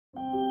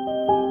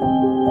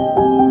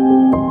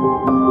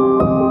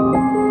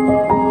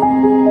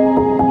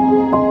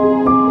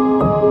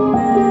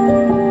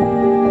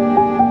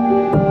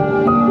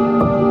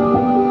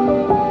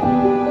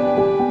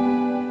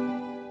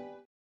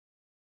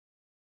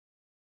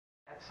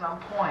some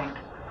point,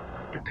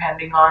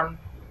 depending on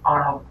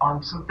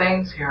some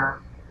things here,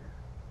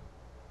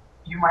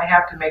 you might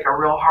have to make a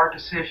real hard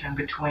decision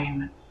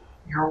between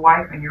your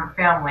wife and your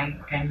family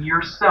and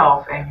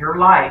yourself and your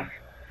life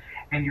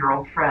and your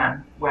old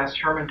friend, Wes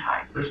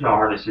Hermantine. There's no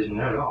hard decision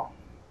there at all.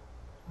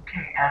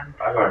 Okay, and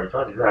I've already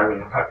told you that. I mean,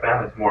 my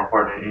family's more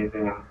important than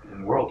anything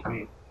in the world to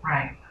me.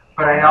 right.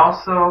 But I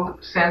also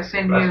sense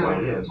in That's you,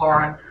 what it is.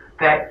 Loren,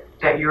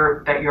 that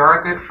you're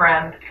a good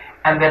friend,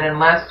 and that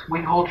unless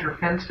we hold your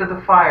fins to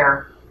the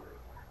fire,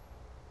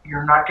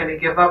 you're not going to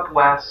give up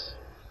Wes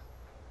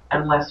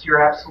unless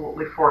you're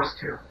absolutely forced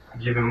to.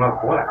 Give him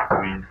up what?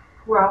 I mean,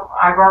 well,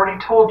 I've already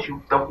told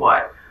you the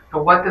what.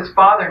 The what that's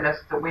bothering us,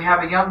 that we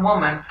have a young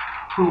woman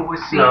who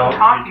was seen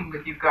talking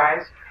with you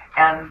guys,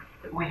 and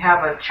we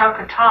have a chunk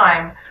of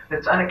time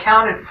that's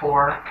unaccounted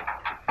for.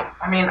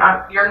 I mean,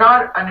 you're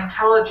not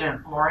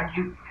unintelligent,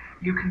 Loren.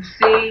 You can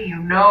see, you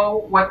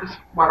know what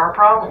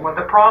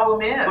the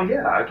problem is. well,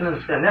 yeah, I can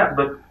understand that,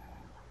 but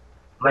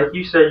like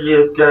you said,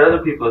 you've got other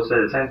people that said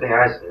the same thing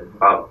I said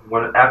about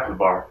when after the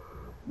bar.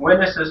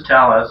 Witnesses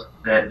tell us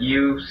that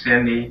you,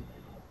 Cindy,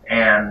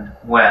 and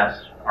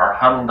Wes are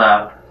huddled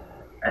up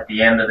at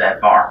the end of that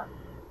bar.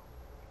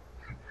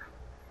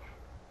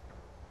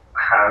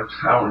 I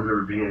don't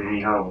remember being in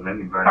any huddle with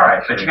anybody. All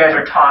right, but you guys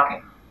are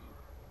talking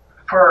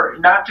for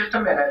not just a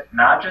minute,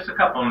 not just a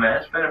couple of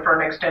minutes, but for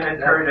an extended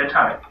period of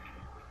time.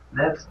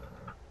 I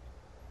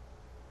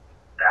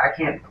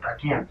can't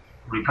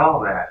recall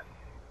that.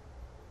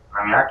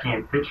 I mean, I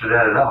can't picture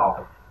that at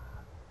all.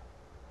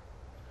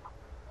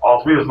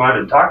 All three of us might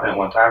have been talking at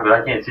one time, but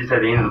I can't see it at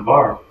the end of the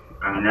bar.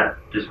 I mean, that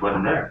just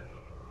wasn't there.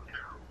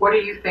 What do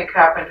you think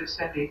happened to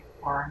Cindy,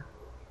 Loren?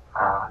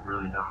 I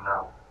really don't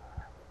know.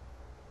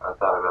 I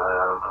thought about it,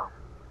 I don't know.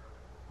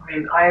 I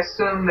mean, I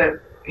assume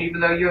that even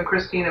though you and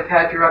Christine have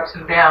had your ups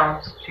and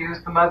downs, she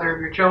is the mother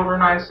of your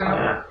children, I assume?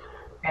 Yeah.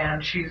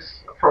 And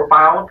she's,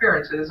 by all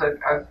appearances,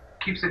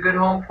 keeps a good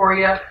home for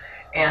you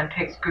and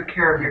takes good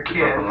care of your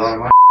kids.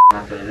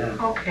 I'll tell you that.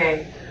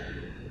 Okay.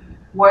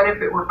 What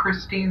if it were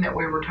Christine that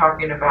we were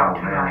talking about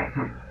tonight?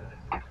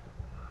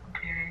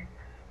 Okay.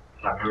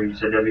 I remember you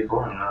said that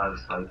before, and I was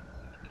like,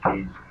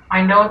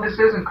 I know this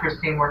isn't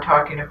Christine we're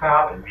talking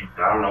about,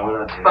 I don't know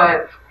what I did.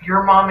 but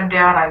your mom and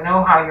dad, I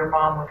know how your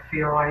mom would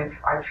feel.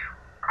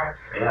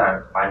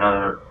 Yeah, I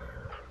know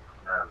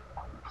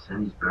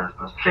Cindy's parents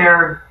must.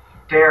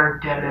 They're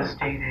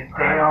devastated.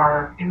 They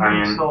are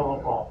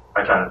inconsolable.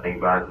 I try to think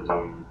about it because I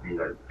would be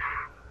like,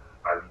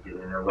 I would get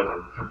in there with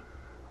them.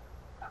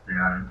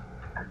 Yeah,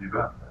 I do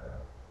that.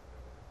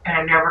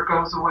 And it never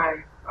goes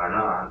away. I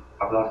know.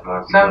 I've lost a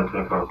lot of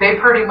people. They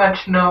pretty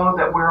much know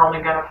that we're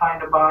only going to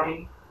find a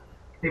body.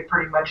 They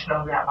pretty much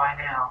know that by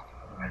now.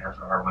 I mean, that's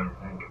a hard way to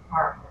think.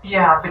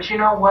 Yeah, but you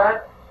know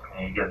what?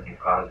 And you got to think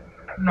positive.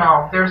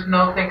 No, there's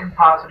no thinking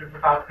positive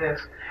about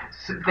this.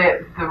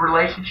 The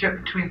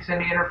relationship between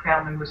Cindy and her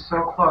family was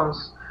so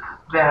close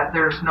that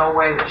there's no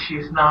way that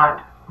she's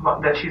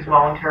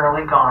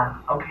voluntarily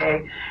gone,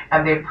 okay?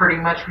 And they pretty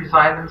much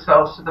resigned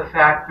themselves to the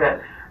fact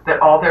that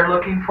all they're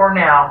looking for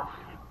now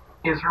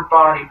is her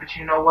body. But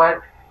you know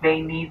what? They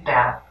need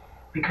that.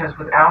 Because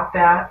without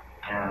that...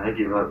 Yeah, they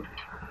give up.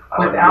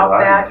 Without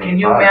that, can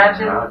you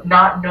imagine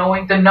not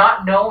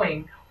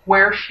knowing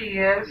where she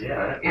is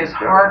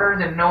harder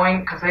than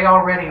knowing, because they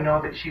already know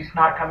that she's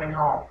not coming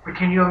home. But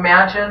can you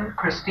imagine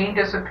Christine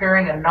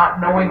disappearing and not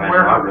knowing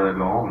where... I'd rather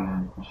go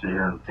home and sit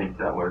here and think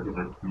that way,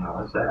 because,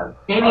 that's sad.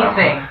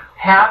 Anything.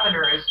 Having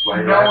her is knowing...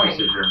 Why do I have to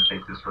sit here and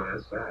think this way?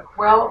 That's sad.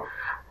 Well...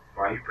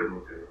 Why are you putting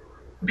it there?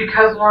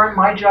 Because, Loren,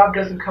 my job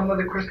doesn't come with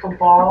a crystal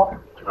ball.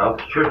 Well,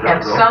 sure does.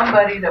 And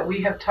somebody that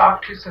we have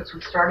talked to since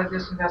we started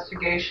this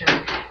investigation,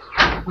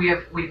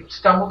 we've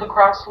stumbled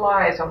across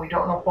lies, and we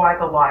don't know why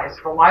the lies.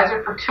 The lies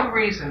are for two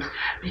reasons.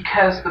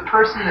 Because the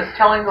person that's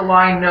telling the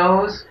lie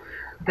knows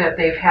that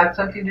they've had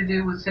something to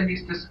do with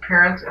Cindy's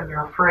disappearance and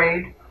they're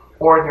afraid,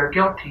 or they're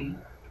guilty.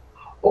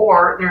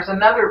 Or there's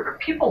another,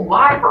 people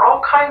lie for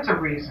all kinds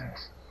of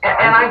reasons.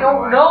 And I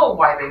don't know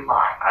why they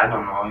lie. I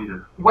don't know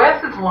either.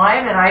 Wes is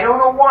lying, and I don't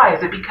know why.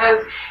 Is it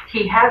because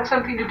he had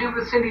something to do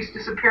with Cindy's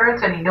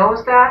disappearance and he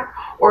knows that?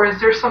 Or is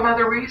there some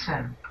other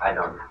reason? I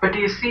don't know. But do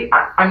you see,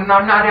 I'm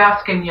not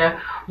asking you,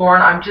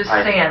 Loren, I'm just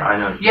saying. I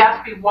know. You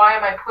ask me why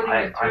am I putting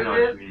you through I know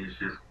this? what you mean. It's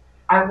just...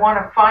 I want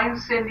to find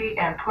Cindy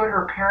and put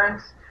her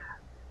parents,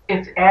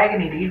 it's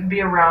agony to even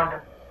be around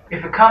them.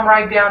 If it come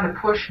right down to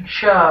push and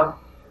shove,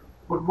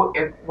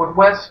 would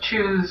Wes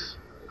choose,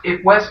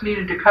 if Wes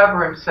needed to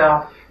cover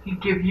himself, he'd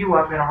give you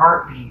up in a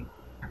heartbeat.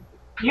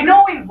 You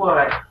know he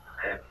would.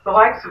 The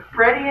likes of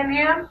Freddie and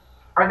him,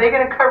 are they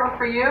going to cover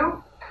for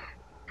you?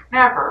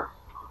 Never.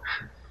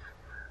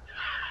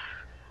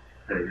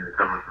 Are they going to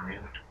cover for me?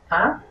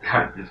 Huh?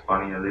 It's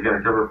funny. Are they going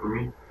to cover for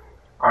me?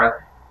 I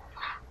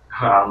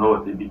don't know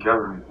what they'd be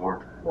covering me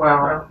for.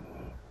 Well,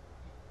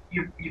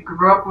 you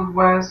grew up with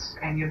Wes,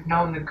 and you've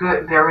known the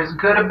good. There is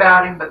good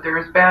about him, but there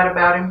is bad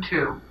about him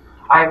too.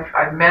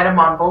 I've met him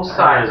on both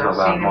sides. I've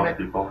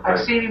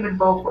seen him in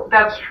both.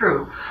 That's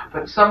true,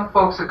 but some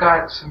folks have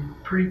got some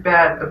pretty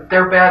bad.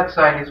 Their bad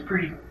side is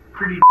pretty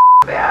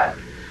bad.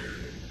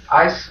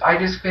 I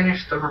just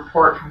finished the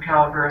report from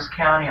Calaveras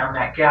County on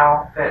that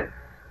gal that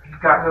he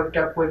got hooked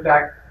up with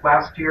back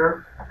last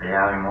year.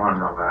 Yeah, I didn't want to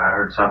know about it. I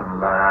heard something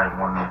about it. I didn't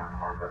want to know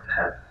more about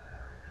that.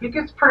 He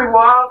gets pretty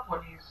wild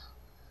when he's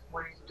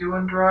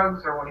doing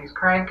drugs or when he's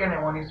cranking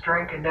and when he's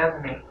drinking,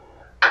 doesn't he?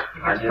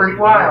 He gets pretty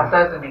wild,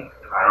 doesn't he?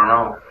 I don't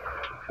know.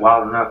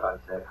 Wild enough, I'd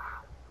say.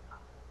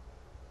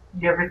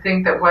 You ever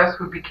think that Wes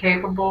would be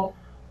capable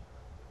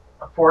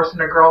of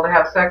forcing a girl to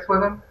have sex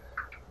with him?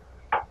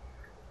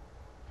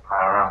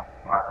 I don't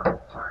know.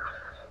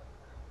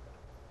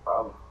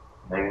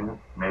 Probably.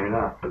 Maybe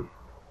not.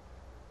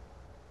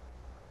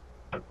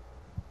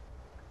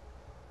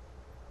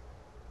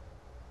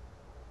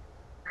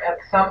 At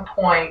some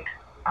point,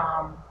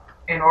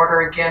 in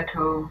order again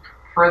to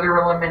further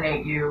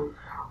eliminate you,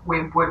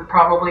 we would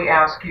probably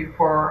ask you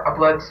for a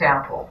blood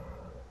sample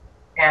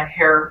and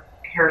hair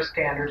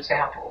standard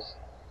samples.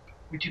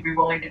 Would you be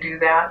willing to do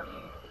that?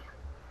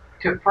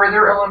 To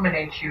further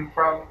eliminate you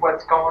from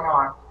what's going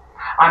on.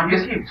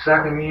 You keep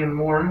sucking me in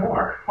more and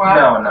more.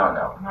 Well,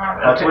 No.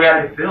 That's the way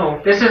I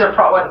feel. This is a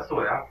problem. That's the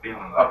way I'm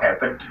feeling. Okay,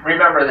 but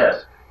remember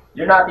this.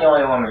 You're not the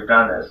only one who's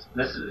done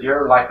this.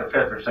 You're like the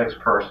fifth or sixth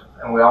person,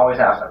 and we always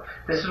ask them.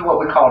 This is what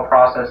we call a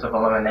process of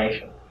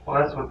elimination. Well,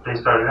 that's what they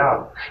started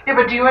out. Yeah,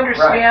 but do you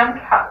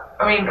understand?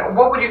 Right.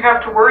 What would you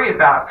have to worry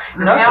about?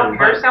 Now,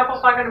 your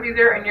sample's not going to be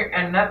there,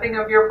 and nothing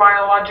of your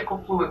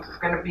biological fluids is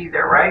going to be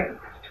there, right?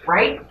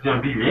 Right? It's going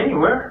to be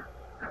anywhere.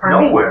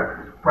 Pardon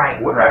Nowhere. Me?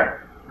 Right. Right.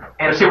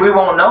 And see, we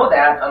won't know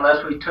that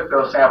unless we took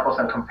those samples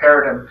and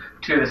compared them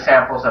to the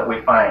samples that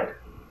we find.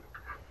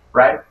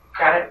 Right?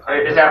 Got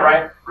it? Is that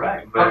right?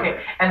 Right. Okay.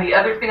 And the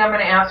other thing I'm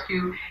going to ask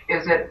you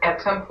is that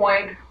at some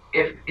point,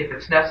 if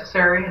it's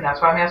necessary, and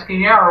that's why I'm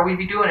asking you now, or we'd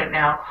be doing it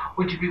now,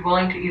 would you be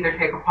willing to either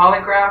take a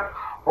polygraph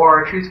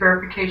or a truth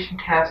verification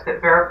test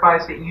that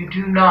verifies that you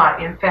do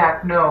not, in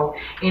fact, know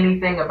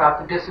anything about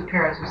the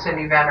disappearance of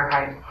Cindy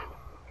Vanderheiden?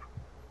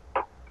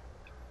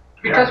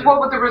 Because what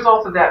would the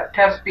results of that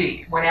test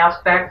be? When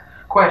asked that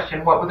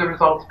question, what would the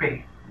results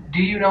be? Do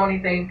you know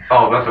anything?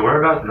 Oh, about the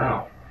whereabouts?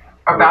 No.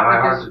 About my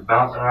heart's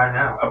bouncing right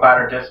now. About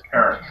her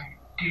disappearance.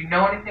 Do you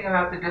know anything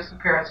about the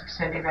disappearance of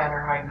Cindy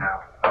Vanderheiden?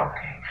 No.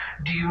 Okay.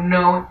 Do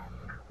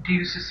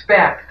you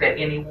suspect that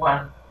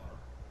anyone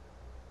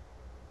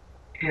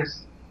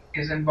is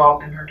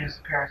involved in her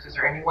disappearance? Is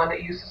there anyone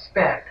that you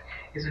suspect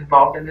is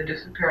involved in the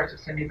disappearance of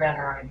Cindy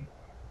Vanderheiden?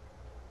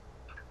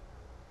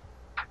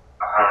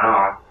 I don't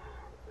know.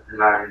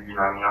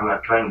 I'm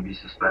not trying to be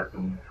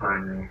suspecting or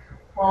anything.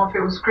 Well, if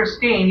it was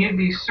Christine, you'd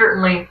be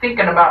certainly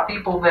thinking about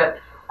people that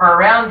are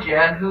around you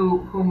and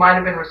who might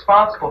have been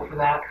responsible for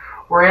that.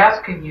 We're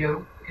asking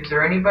you, is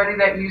there anybody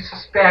that you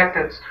suspect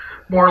that's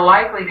more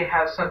likely to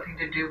have something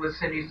to do with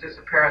Cindy's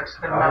disappearance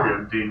than not? I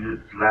didn't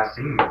do the last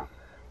scene. Okay.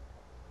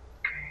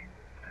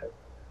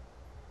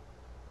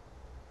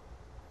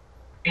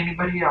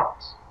 Anybody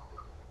else?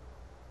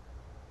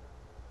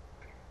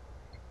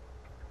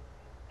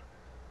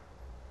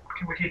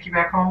 Can we take you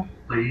back home?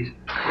 Please.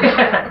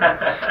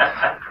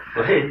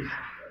 Please.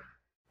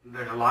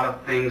 There's a lot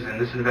of things in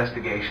this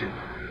investigation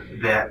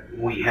that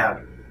we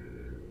have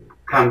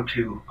come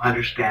to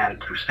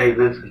understand through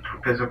statements and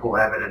through physical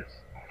evidence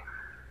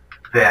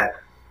that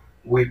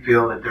we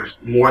feel that there's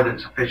more than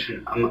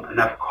sufficient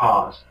enough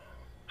cause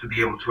to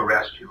be able to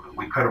arrest you.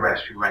 We could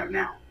arrest you right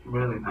now.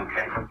 Really?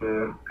 Okay.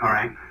 All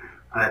right.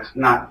 That's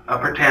not a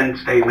pretend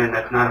statement.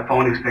 That's not a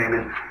phony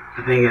statement.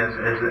 The thing is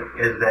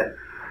that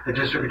the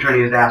district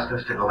attorney has asked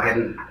us to go ahead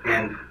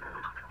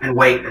and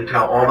wait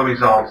until all the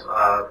results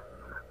of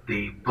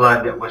the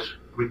blood that was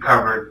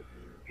recovered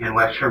in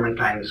Wes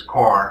Shermantine's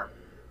car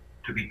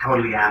to be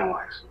totally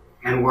analyzed.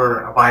 And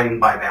we're abiding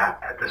by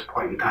that at this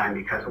point in time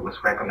because it was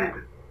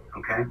recommended.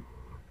 Okay?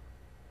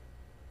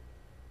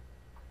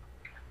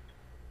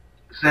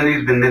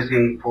 Cindy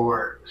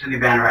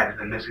Vanderheiden has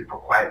been missing for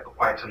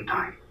quite some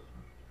time.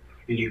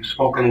 And you've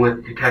spoken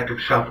with Detective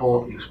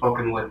Shuffle, you've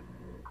spoken with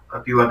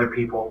a few other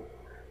people,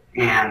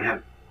 and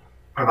have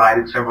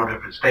provided several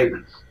different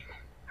statements.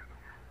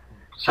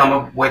 Some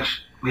of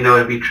which we know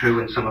to be true,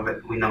 and some of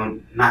it we know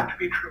not to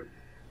be true.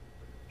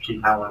 She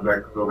not wanted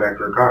to go back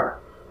to her car.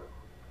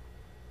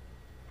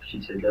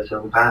 She said that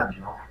several times,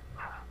 It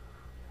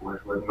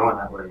wasn't going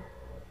that way.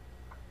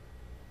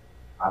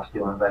 I was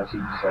still in the back seat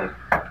just like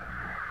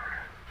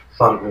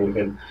something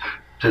moving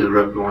to the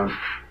roof going,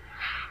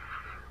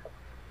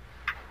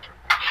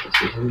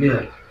 this isn't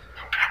good.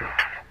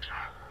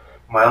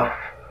 Well,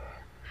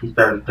 he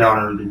started telling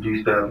her to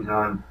do stuff,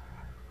 and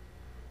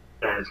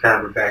it's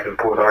kind of a back and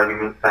forth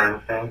argument kind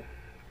of thing.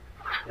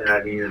 And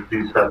I needed to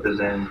do stuff as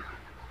in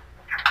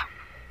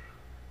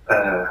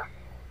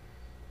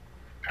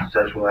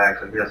sexual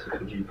acts, I guess is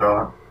what you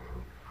call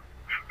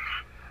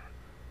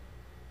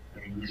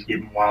it. And he's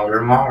getting wilder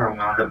and wilder, and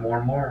wound up more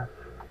and more.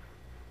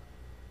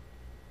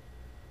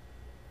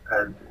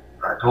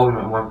 I told him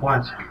at one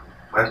point,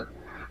 Wes,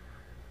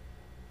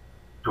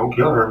 don't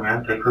kill her,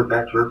 man. Take her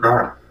back to her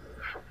car.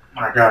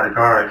 When I got out of the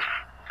car,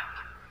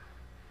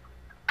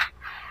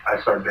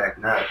 I started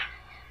backing up.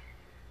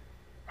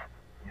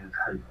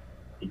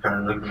 He kind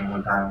of looked at me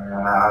one time and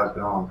I was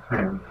gone.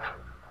 And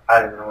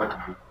I didn't know what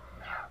to do.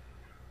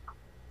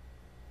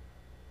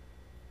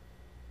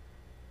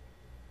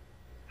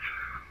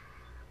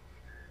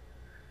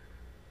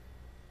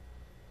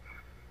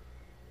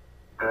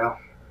 Well,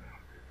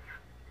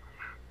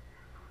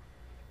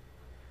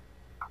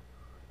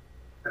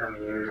 I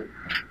mean,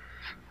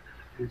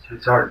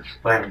 it's hard to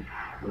explain.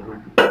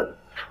 I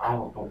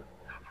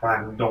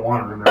almost don't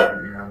want to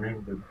remember, you know what I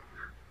mean? But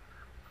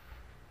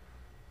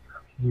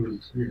he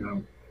was, you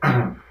know,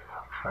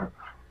 like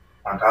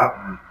on top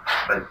of me,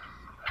 like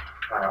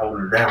trying to hold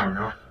her down, you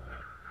know?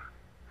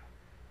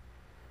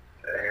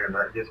 And I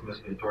guess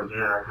mostly towards the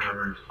end, I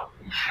remember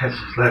he said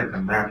just let it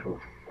come natural.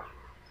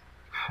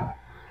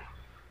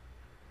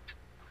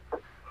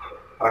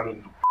 I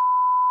mean,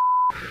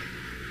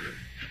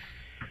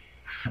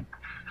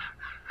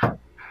 I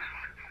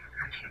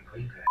can't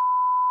believe that.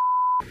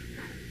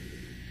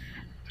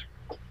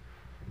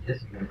 Yes,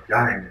 he was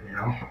dying, you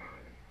know?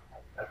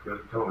 That's what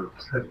I told her,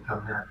 just let it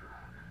come natural.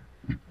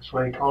 That's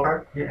what he told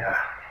her? Yeah.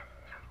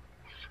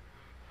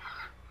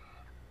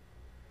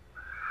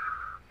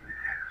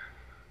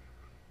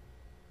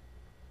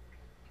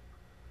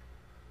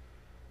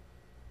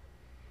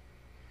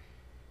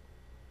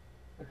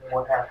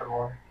 What happened,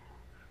 Loren?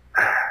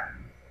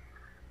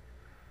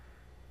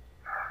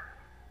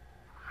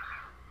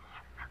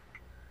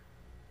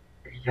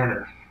 He kind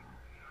of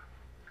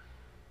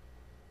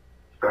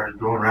started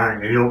going around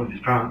and he opened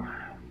his trunk.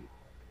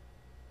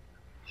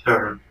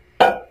 Started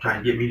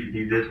trying to get me to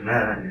do this and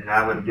that, and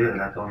I wouldn't do it.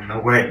 I told him, no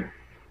way.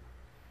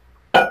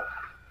 He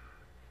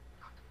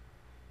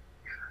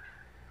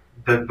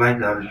took the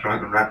blanket out of his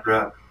trunk and wrapped her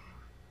up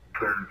and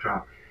put her in the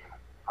trunk.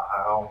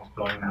 I almost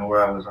don't even know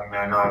where I was. I mean,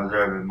 I know I was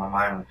there, but my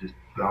mind was just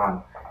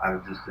gone. I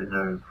was just sitting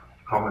there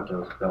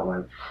comatose, felt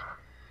like.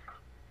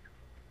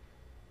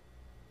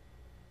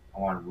 I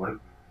wanted to wake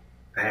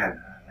bad,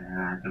 and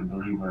I couldn't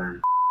believe what I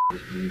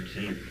was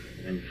seeing.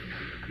 And,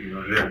 you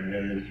know,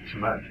 it was too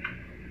much.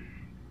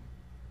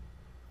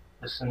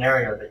 The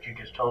scenario that you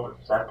just told us,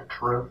 is that the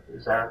truth?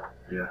 Is that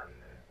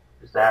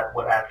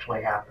what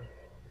actually happened?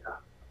 Yeah.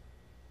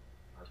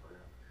 That's what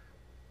happened.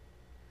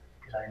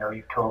 Because I know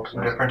you've told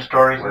some different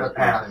stories in the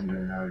past.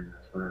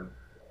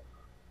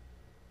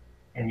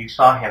 And you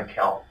saw him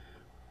kill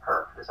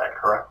her, is that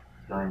correct?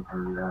 I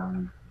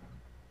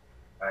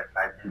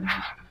didn't.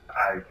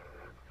 I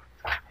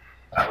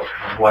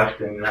watched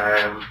it and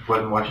I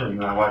wasn't watching it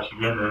and I watched it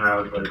again and I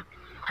was like,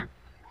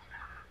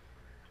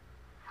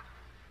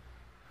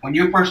 When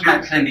you first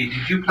met Cindy,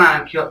 did you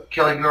plan on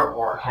killing her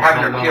or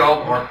having her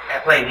killed or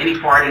playing any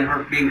part in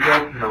her being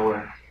killed? no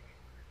way.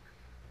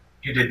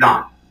 You did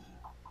not.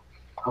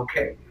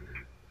 Okay.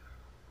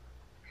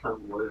 No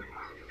way.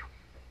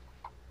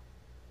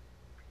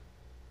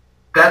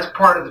 That's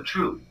part of the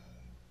truth.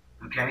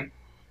 Okay?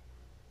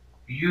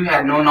 You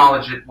had no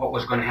knowledge of what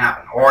was going to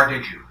happen, or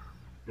did you?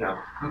 No.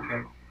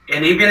 Okay.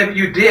 And even if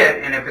you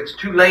did, and if it's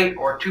too late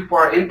or too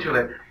far into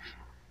it,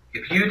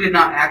 if you did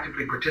not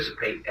actively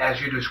participate, as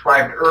you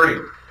described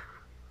earlier,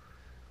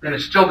 then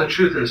it's still the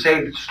truth and the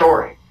same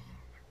story.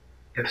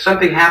 If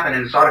something happened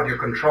and it's out of your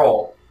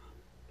control,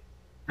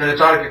 then it's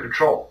out of your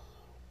control.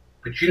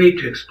 But you need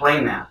to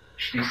explain that.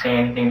 Did she say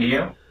anything to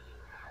you?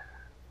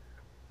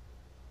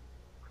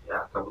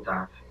 Yeah, a couple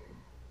times.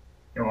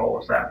 And what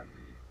was that?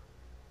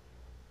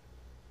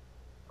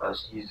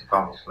 She used to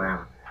call me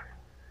Slam.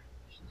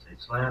 She'd say,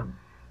 Slam,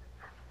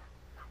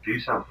 do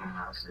something. And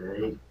I said,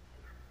 hey.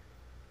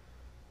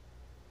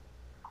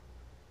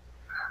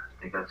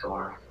 I think I told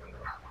her,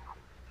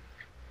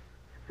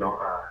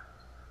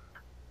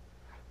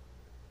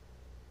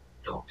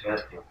 don't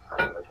test him. I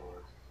think I told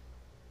her.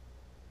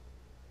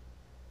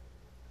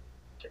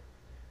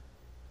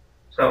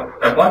 So,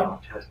 at what?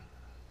 Don't test him.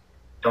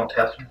 Don't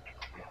test him?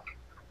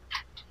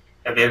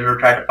 Have you ever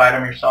tried to fight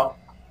him yourself?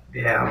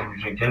 Yeah, when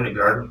he was in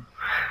kindergarten.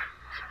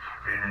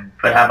 And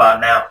But how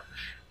about now?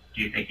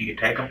 Do you think you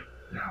could take him?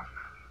 no,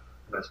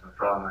 that's my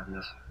problem, I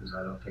guess, is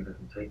I don't think I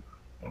can take him.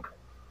 Okay.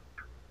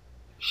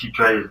 She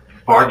tried to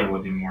bargain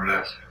with him more or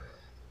less.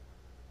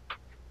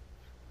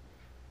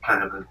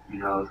 Kind of a,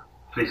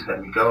 please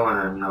let me go, and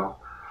I don't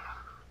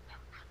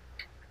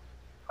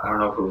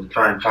know if it was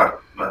trying to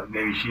talk, but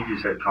maybe she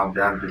just had calmed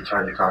down and just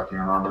tried to talk to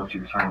him. I don't know if she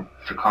was trying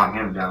to calm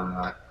him down or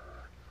not.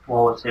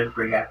 What was his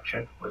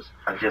reaction?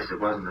 I guess it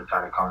wasn't to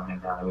try to calm him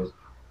down. It was,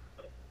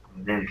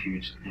 and then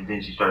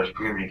she started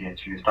screaming again.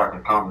 She was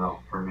talking calm though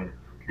for a minute.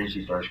 Then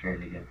she started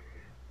screaming again.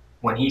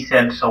 When he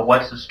said, so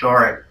what's the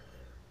story?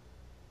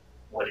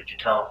 What did you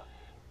tell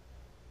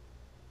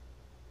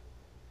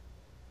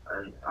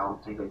him? I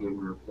don't think I gave him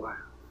a reply.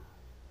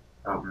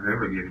 I don't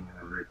remember giving him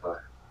a reply.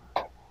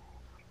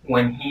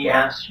 When he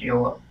asked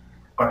you,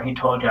 or he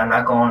told you, I'm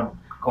not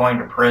going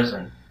to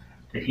prison,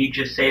 did he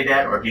just say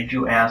that, or did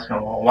you ask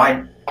him, well,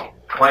 why'd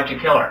you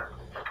kill her?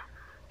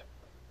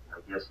 I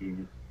guess he...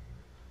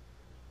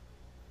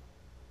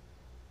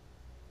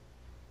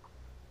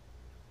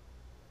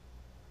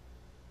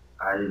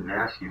 I didn't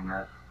ask him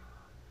that.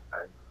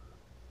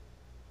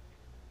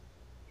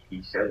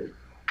 He said it.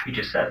 He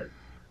just said it.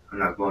 I'm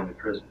not going to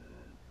prison.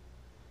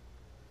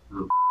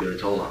 Little get a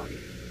toll on me.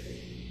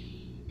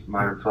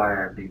 My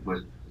reply, I think,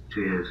 was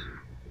to his,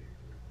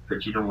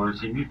 "But you don't want to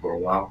see me for a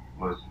while,"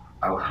 was,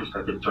 "I wish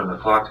I could turn the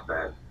clocks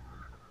back."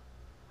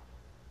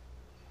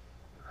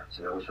 I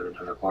said, "I wish I could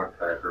turn the clock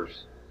back or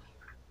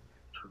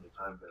turn the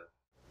time back."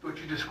 What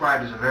you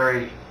described is a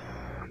very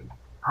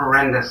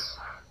horrendous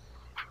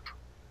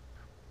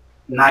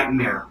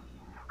nightmare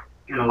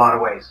in a lot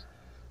of ways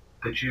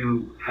that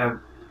you have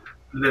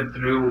lived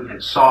through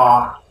and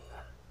saw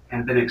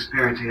and been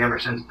experiencing ever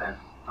since then.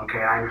 Okay,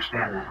 I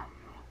understand that.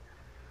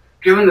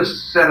 Given the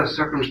set of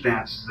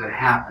circumstances that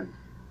happened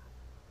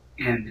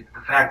and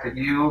the fact that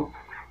you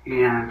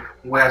and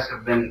Wes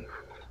have been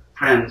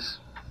friends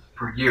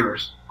for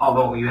years,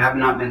 although you have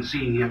not been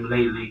seeing him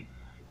lately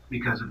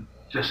because of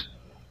just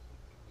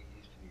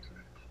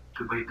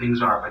the way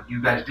things are, but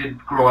you guys did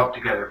grow up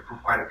together for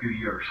quite a few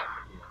years.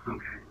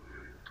 Okay.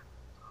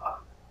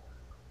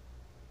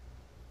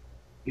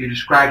 You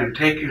described him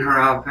taking her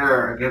out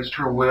there against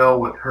her will,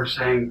 with her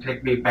saying,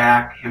 "Take me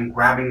back," him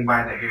grabbing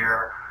by the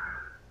hair,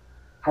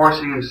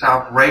 forcing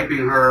himself,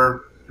 raping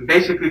her, and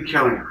basically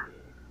killing her.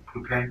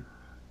 Okay?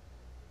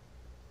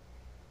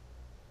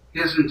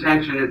 His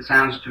intention, it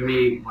sounds to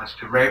me, was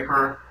to rape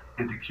her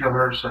and to kill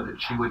her so that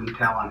she wouldn't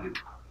tell on him.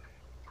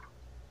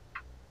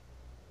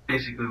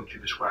 Basically what you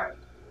described.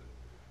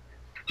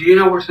 Do you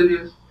know where Cindy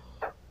is?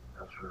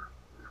 Not sure.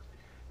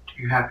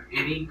 Do you have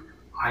any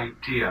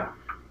idea?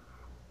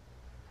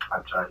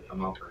 I've tried to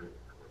come up with it.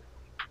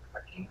 I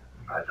can't.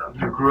 I don't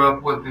You know. grew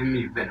up with him,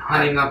 you've been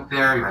hunting up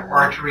there, you've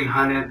archery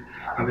hunted,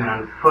 you've been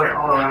on foot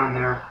all around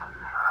there.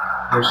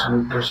 There's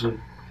some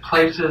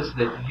places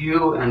that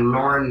you and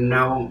Loren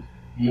know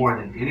more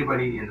than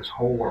anybody in this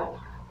whole world.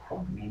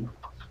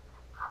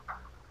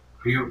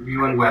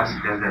 You and Wes.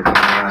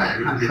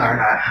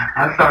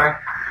 I'm sorry.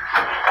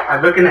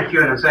 I'm looking at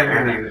you and I'm saying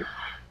your name.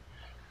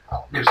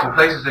 There's some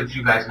places that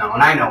you guys know,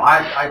 and I know.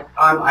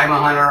 I'm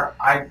a hunter.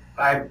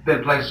 I've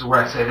been places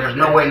where I say there's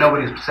no way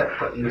nobody's set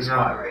foot in this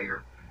spot right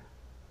here.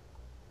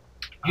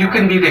 You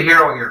can be the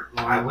hero here.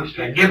 I wish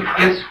I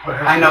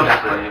I know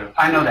that.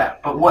 I know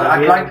that. But what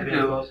I'd like to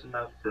do, close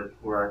enough to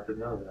where I could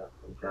know that.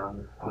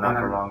 Not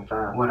for a long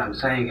time. what I'm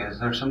saying is,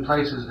 there's some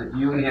places that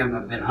you and him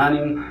have been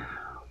hunting,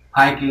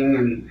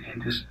 hiking,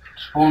 and just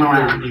fooling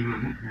around.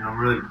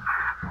 Really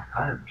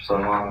hunted for so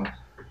long.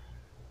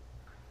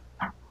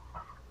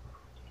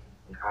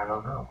 I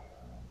don't know.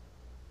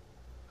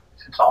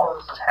 Since all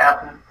this has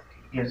happened,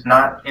 he has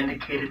not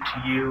indicated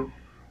to you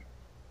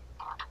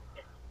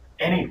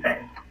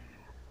anything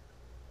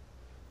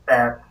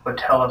that would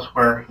tell us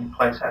where he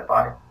placed that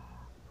body.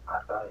 I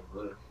thought he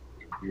would.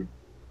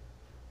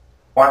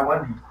 Why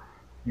wouldn't he?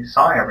 You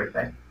saw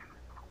everything.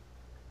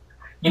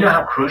 You know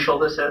how crucial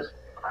this is?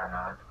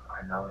 I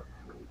know it.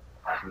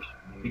 I wish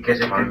I knew.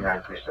 Because if I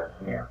it- wish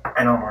I knew. Yeah,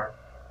 I know, Mark.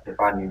 If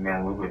I knew,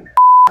 man, we wouldn't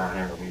down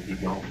here. We'd be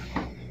going.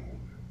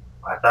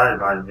 I thought it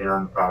might have been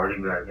on the property,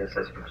 but I guess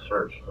that's been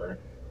searched, right?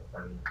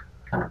 I mean,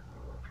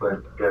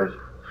 but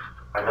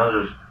I know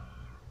there's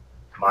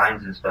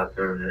mines and stuff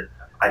there that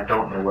I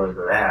don't know where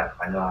they're at.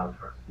 I know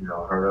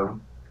I've heard of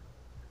them.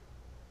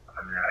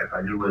 I mean, if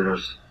I knew where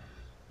there's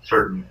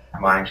certain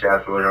mine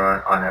shafts or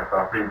whatever on that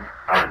property,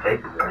 I would take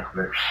it there,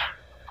 but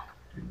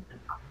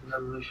I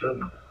never really showed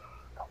me.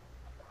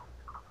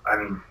 I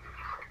mean,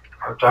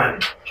 I'm trying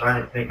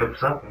to think of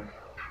something.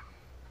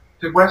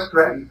 Did Wes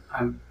threaten?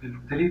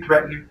 Did he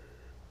threaten you?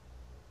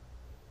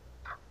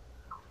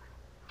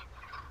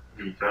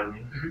 Did you tell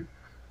me? Mhm.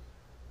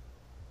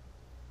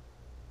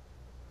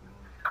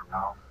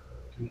 No.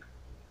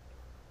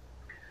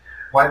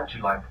 Why did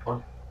you lie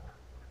before?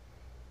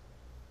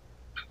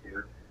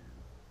 Scared.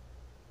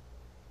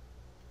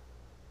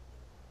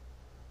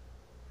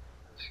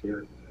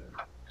 Scared.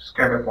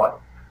 Scared of what?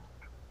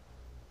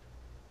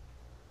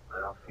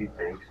 Well, a few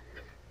things.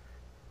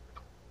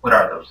 What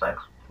are those things,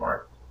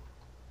 Mark?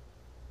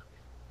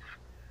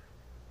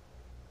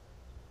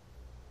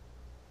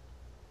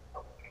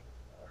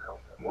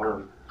 One of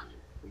them,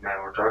 the man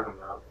we're talking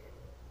about.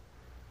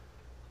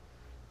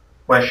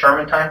 Wes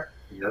Sherman time?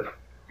 Yep.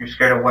 You're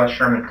scared of Wes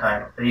Sherman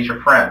time. That he's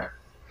your friend.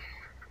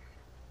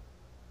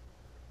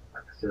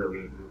 Like I said,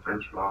 we've been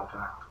friends for a long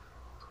time.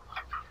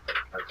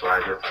 That's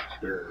why I guess I'm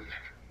scared.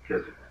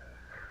 Because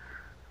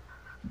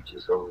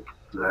just over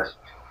the last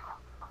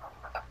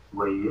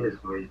way he is,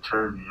 the way he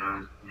turned,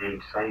 he ain't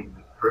the same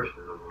person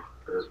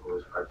as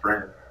was my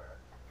friend.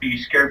 Are you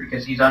scared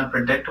because he's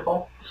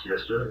unpredictable?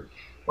 Yes, sir.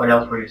 What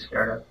else were you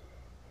scared of?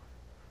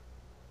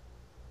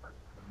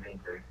 The main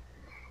thing.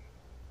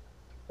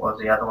 What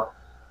was the other one?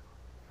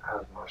 I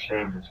was more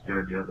ashamed and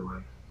scared the other way.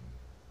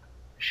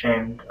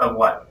 Ashamed of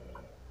what?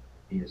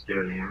 Being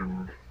scared of the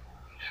animals.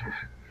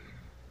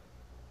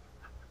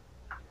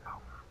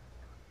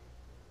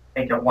 I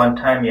think at one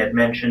time you had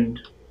mentioned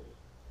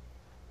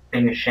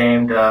being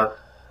ashamed of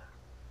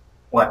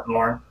what,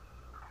 Loren?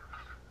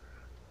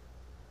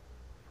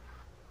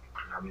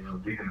 I mean, I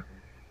don't do anything.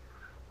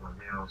 I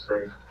mean, I don't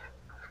say.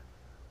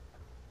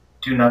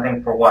 Do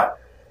nothing for what?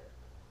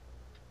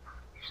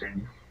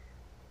 Cindy.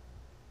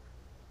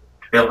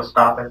 be able to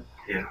stop it?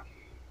 Yeah.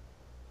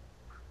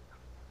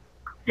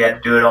 You had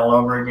to do it all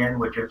over again,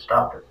 would you have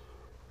stopped it?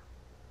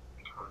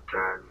 I'll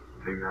try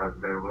to figure out a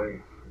better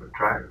way, but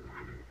try it.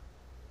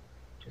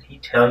 Did he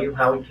tell you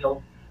how he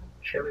killed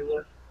Chevy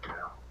Wood?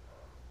 Yeah.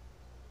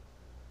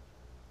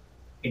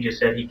 He just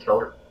said he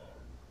killed her.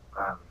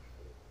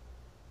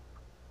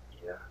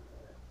 Yeah.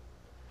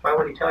 Why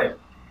would he tell you?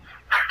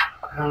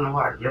 I don't know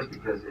why. I guess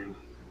because they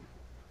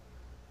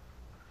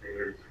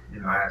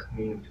asked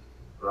me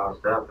a lot of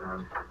stuff,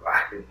 and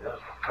I didn't know.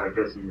 I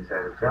guess he just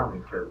had to tell me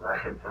because I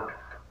didn't know.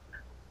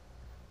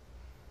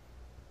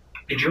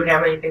 Did you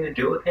have anything to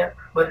do with him,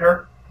 with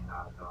her?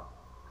 Not at all.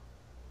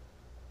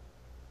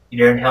 You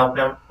didn't help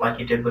him like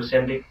you did with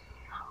Cindy?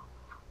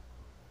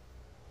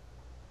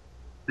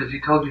 Has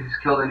he told you he's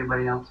killed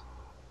anybody else?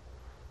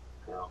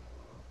 No.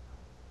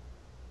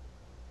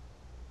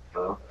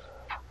 Well,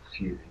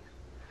 excuse me.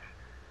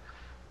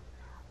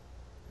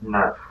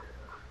 Not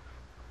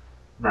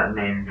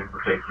named in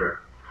particular.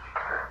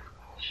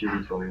 She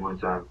told me one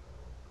time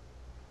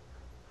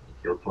he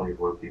killed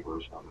 24 people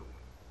or something.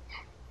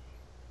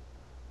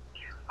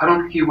 I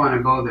don't think you want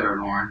to go there,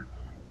 Loren.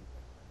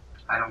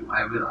 I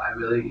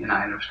really, and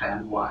I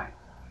understand why.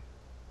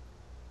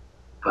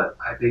 But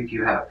I think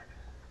you have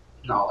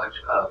knowledge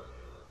of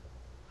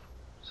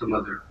some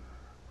other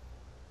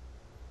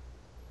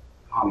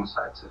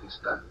homicides that he's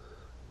done.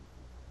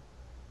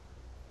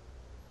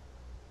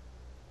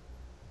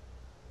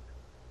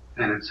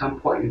 And at some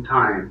point in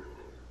time,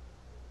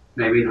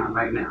 maybe not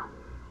right now,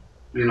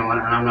 you know,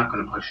 and I'm not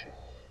going to push it,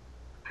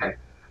 okay?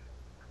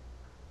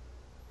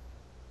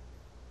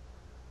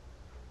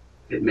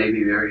 It may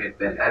be very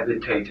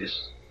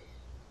advantageous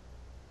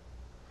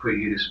for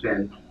you to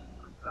spend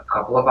a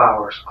couple of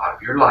hours out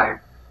of your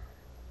life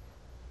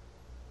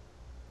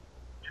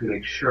to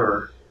make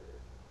sure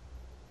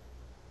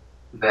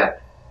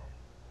that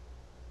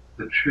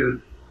the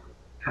truth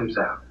comes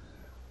out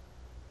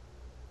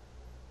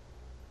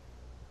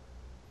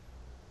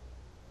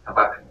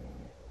about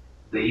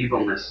the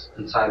evilness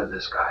inside of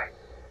this guy.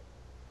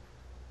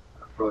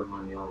 I probably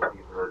one of the only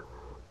people that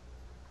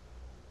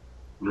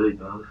really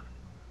does.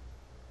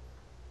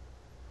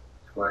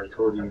 That's why I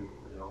told you,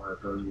 when I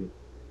told you,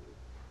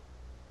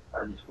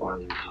 I just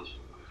wanted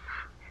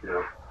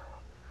to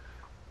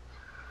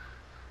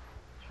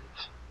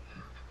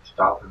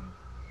stop him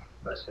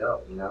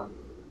myself,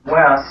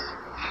 Wes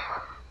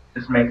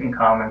is making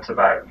comments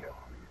about you.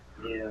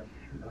 Yeah.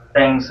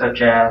 Things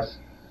such as,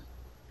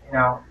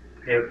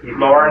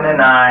 Loren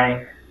and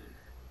I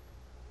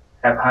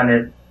have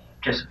hunted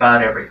just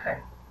about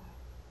everything,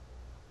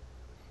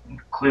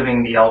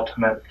 including the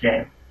ultimate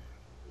game.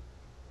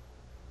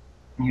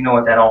 You know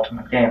what that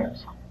ultimate game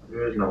is.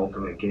 There is no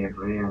ultimate game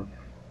for him.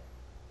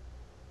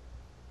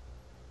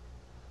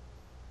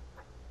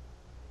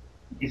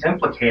 He's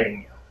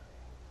implicating you.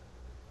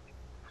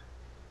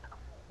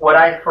 What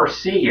I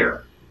foresee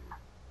here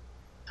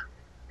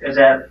is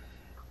that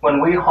when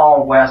we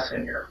haul Wes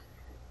in here,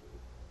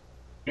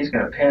 he's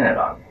going to pin it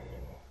on me.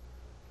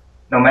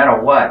 No matter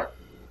what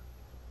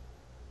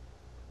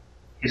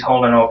he's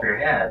holding over your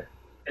head,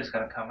 it's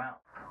going to come out.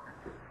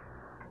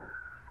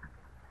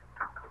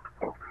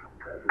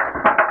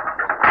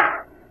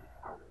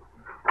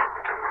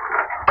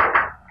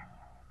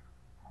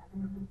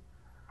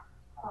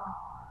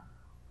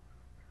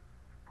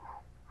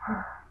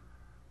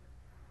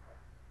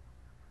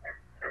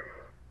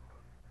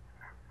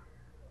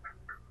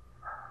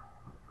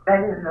 I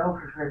didn't know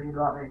for sure if you'd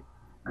want me.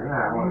 Yeah,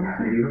 I wanted to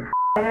see you.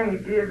 I know you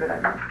did, but I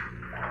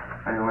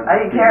I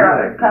didn't care I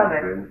was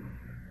coming.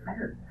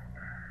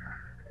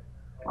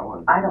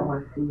 I don't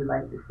want to see you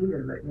like this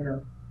either, but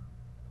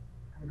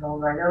as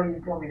long as I know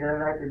you told me the other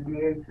night the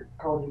DA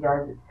told you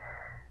guys that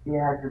you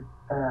had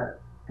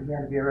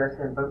to be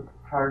arrested and both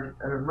charged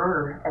of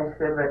murder. I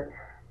said,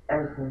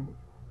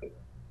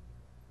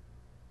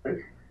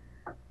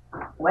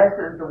 Wes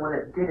is the one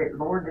that did it.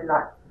 Loren did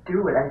not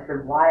do it. I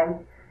said,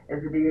 why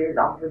is the DA's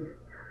office,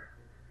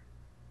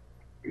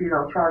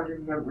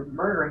 charging him with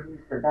murder? He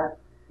said that's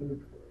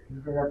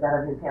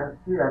out of his hands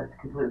too. That's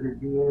completely the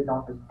DA's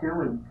office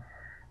doing.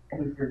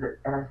 And he said that,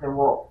 and I said,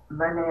 well,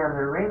 Monday on the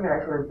arraignment,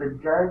 I said, is the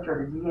judge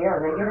or the DA, are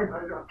they going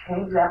to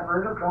change that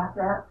verdict, drop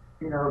that?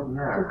 Just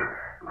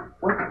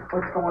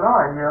what's going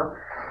on,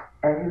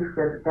 And he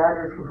said that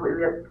is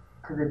completely up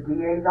to the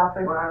DA's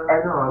office. Well,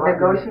 and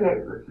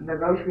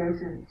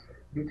negotiations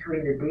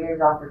between the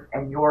DA's office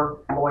and your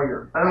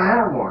lawyer. I don't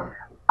have one.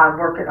 I'm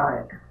working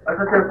on it. I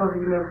thought they were supposed to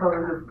give me a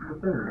public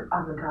defender.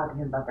 I've been talking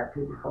to him about that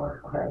too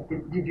before. Okay.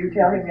 Did you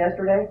tell him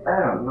yesterday? I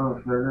don't know,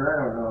 sugar.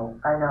 I don't know.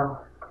 I know.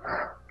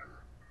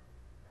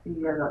 See,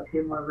 you got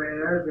 10 more gray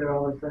hairs there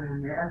all of a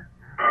sudden, yeah?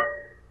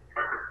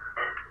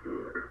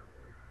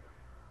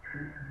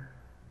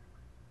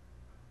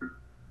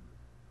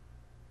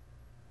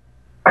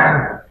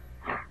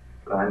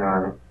 I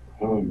know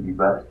he needs to be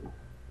busted.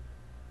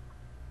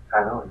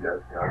 I know he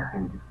does.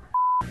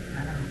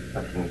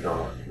 I've seen it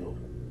all too.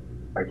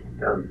 I can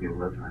tell you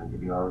people are trying to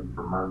give you all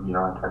for money.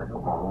 I try to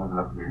help my own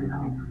up here.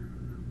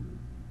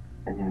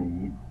 And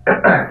then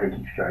they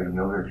keep dragging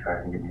me over,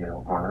 trying to get me to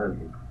help on other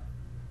people.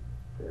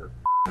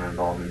 They're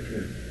involved me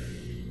too.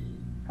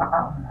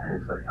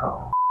 And it's like,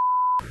 oh.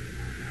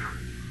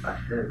 I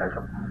said like a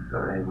couple months ago,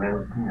 hey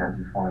man, I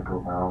just want to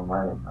go my own way.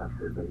 I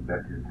said, but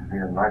back to the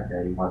feeling like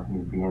that, he wants me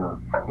to be in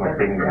on, he wants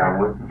to take me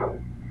down with him.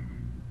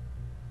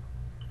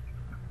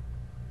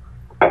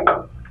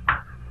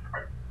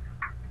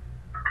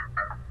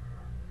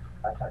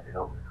 I tried to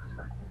help him for a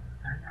second.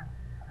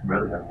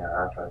 Really, I mean,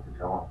 I tried to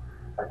tell him.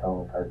 I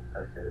told him, I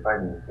said, if I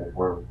didn't think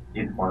we're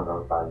either one of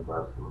those bodies, where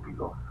else would we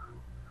go?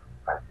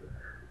 I said,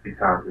 these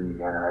times in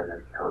Indiana, I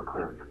just tell it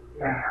clearly.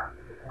 Yeah.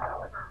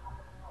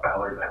 I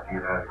always like to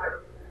get out of there.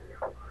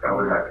 I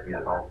always like to be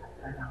at home.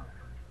 I know.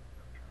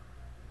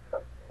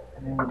 I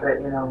mean, but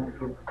you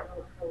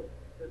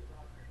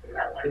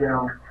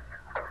know,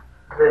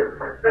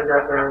 live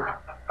out there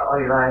all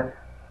your life.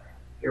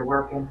 You're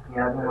working. You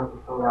haven't been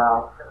working for a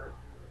while.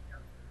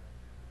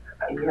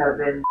 You haven't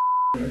been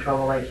in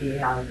trouble like he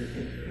has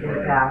in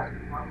the past.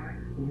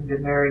 You've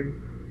been married,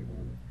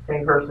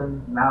 same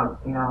person,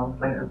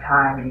 length of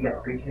time, and you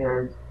got 3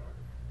 kids.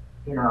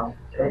 You know,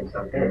 it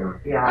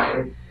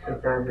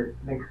does. It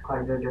makes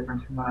quite a bit of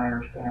difference from what I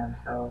understand.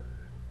 So,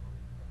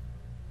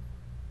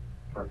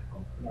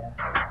 yeah.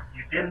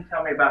 You didn't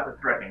tell me about the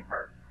threatening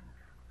part.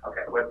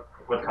 Okay,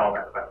 what's all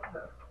that about?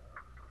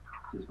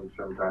 Just make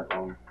sure I'm driving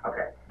home.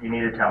 Okay, you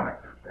need to tell me.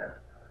 Yeah.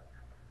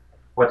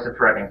 What's the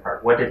threatening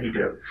part? What did he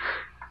do?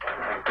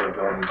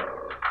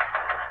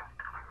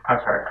 I'm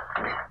sorry.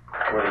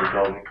 What he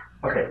told me.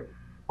 Okay,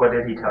 what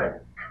did he tell you?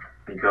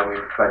 He told me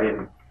if I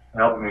didn't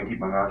help him and keep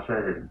my mouth shut,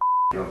 it'd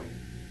kill me.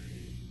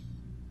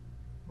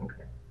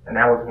 Okay, and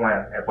that was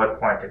when? At what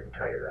point did he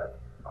tell you that?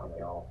 On the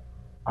way home.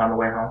 On the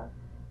way home?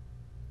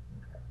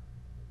 Okay.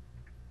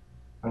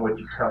 And would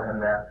you tell him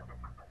that?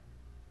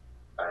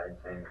 I didn't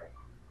say anything.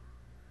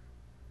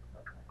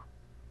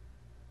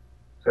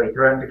 So he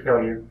threatened to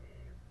kill you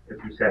if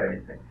you said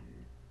anything,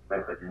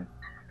 Yes, I did.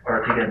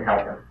 or if you didn't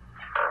help him.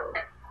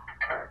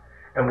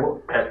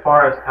 And as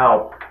far as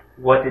help,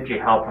 what did you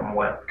help him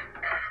with?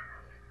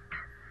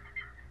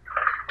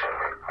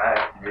 I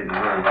actually didn't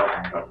really help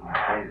him about my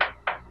face.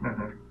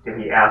 Mm-hmm. Did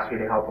he ask you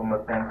to help him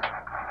with things?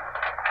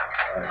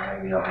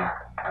 Maybe help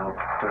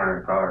put her in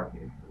the car.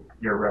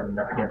 You're rubbing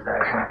up against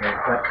that.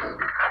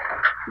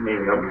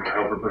 Maybe help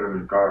her put her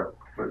in the car.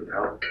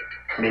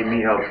 Made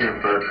me help him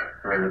put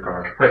her in the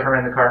car. Put her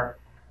in the car?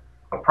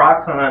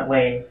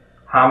 Approximately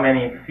how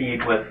many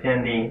feet was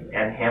Cindy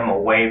and him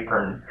away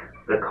from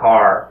the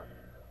car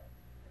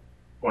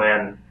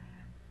when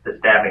the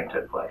stabbing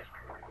took place?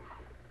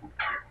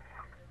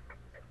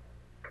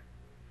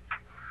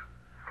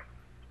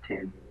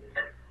 10.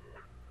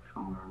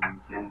 Somewhere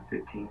around 10,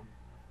 15.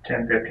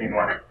 10, 15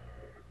 what?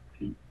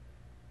 Feet.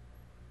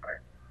 Right.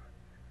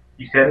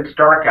 You said it's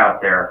dark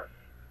out there.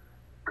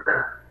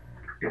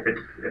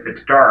 If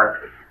it's dark,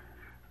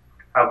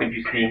 how could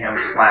you see him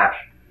slash?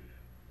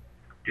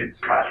 Do the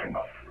slashing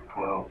motion.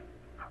 Well,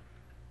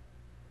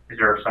 Is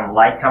there some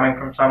light coming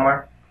from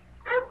somewhere?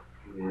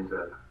 there's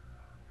a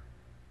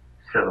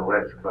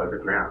silhouette above the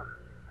ground.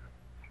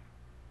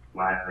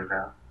 Line of the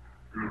ground.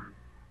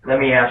 Let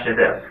me ask you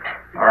this,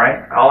 all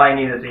right? All I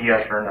need is a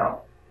yes or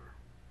no.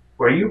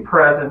 Were you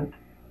present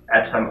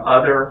at some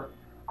other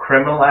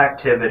criminal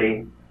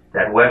activity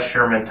that West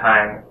Sherman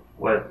Time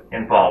was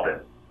involved in?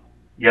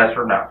 Yes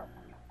or no?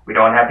 We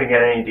don't have to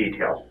get any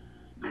details.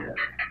 Yes.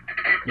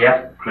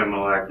 Yes?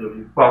 Criminal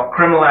activity? Well,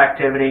 criminal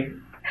activity,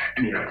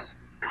 Yes.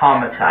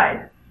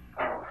 homicide.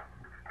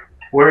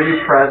 Were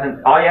you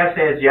present? All you have to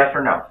say is yes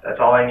or no. That's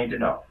all I need to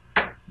know.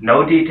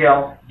 No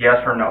details, yes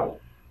or no.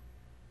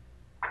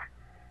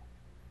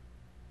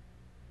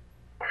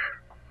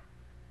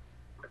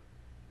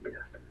 Yes.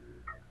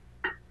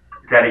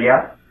 Is that a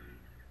yes?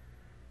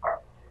 All right.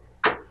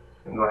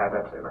 You can go ahead,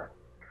 that's it.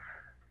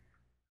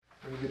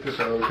 Let me get this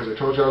out because I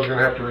told you I was going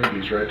to have to read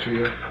these, right, to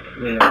you?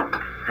 Yeah.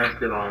 I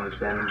still don't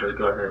understand them, but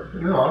go ahead.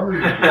 No, I'll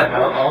read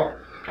them.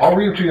 I'll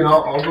read them to you, and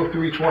I'll go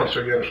through each one so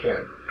you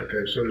understand.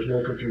 Okay, so there's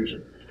no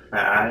confusion.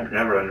 I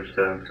never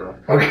understood them, so.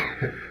 Okay,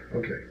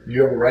 okay.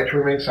 You have a right to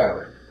remain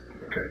silent.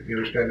 Okay, you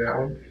understand that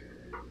one?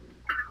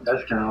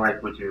 That's kind of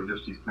like what you were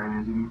just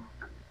explaining to me.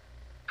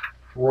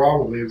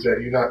 Probably is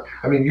that you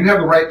have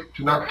the right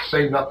to not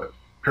say nothing,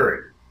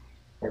 period.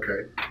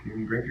 Okay, you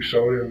can drink your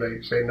soda and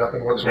they say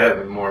nothing whatsoever.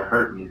 That would more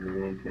hurt me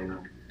than anything.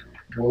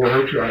 Will it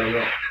hurt you? I don't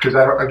know. Because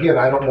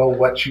I don't know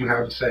what you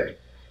have to say.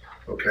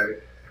 Okay?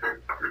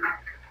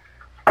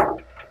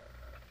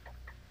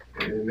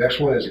 And the next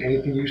one is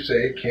anything you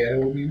say can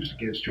and will be used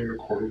against you in a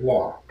court of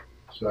law.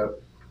 So that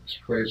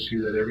explains to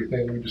you that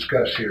everything we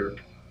discuss here,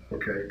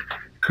 okay,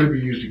 could be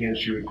used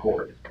against you in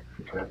court.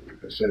 Okay?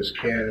 It says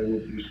can and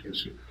will be used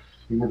against you.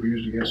 It will be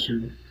used against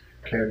you,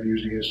 can be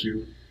used against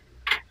you.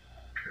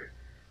 Okay.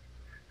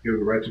 You have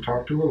the right to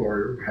talk to a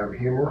lawyer, have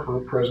him or her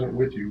present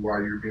with you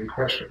while you're being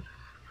questioned.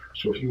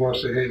 So if you want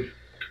to say, hey,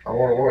 I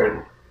want a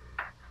lawyer,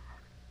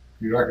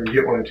 you're not going to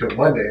get one until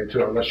Monday,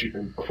 unless you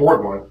can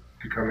afford one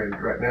to come in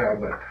right now,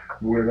 but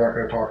we're not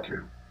going to talk to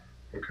you.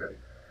 Okay.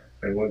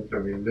 And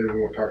then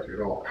we won't talk to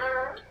you at all.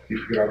 If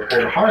you can afford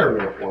to hire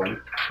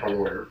a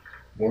lawyer,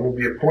 one will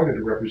be appointed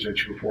to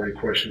represent you before any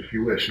question if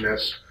you wish. And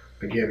that's,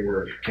 again,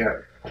 where if you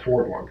can't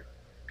afford one,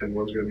 then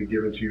one's going to be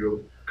given to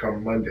you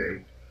come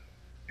Monday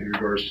in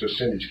regards to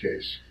Cindy's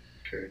case.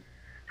 Okay.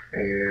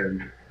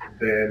 And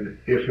then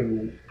if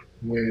and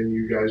when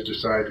you guys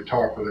decide to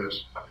talk with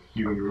us,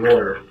 you and your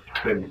lawyer,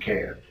 then you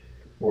can,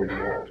 or you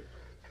won't.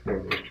 One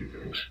of those two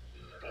things.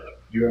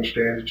 Do you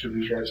understand each of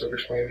these rights I've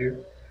explained to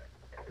you?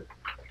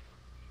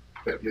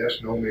 Yes,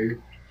 no, maybe.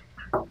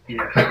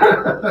 Yes.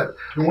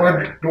 don't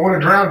want to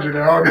drown you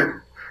now.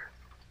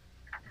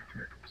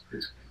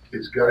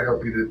 It's got to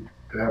help you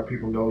to have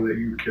people know that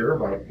you care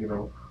about,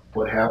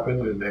 what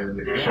happened and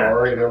that you're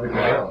sorry and everything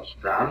else.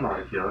 I'm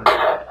not a killer.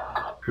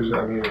 Because,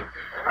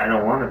 I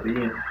don't want to be,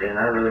 and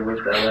I really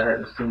wish that I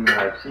hadn't seen what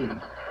I've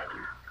seen.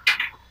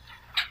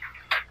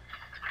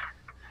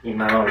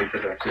 Not only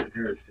because I sit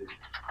here,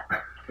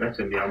 that's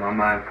going to be on my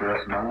mind for the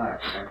rest of my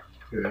life,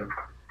 Yeah.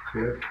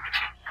 Yeah.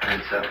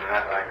 And stuff like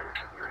that,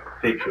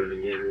 like pictures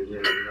again,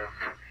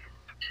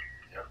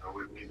 Yeah, no,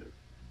 we need to. Do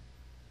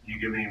you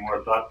give any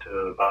more thought to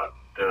about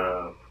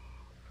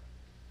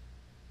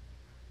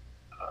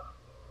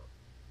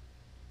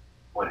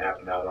what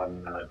happened out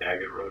on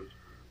Daggett Road?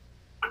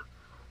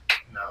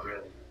 not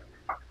really.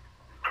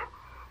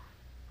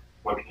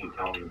 What can you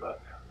tell me about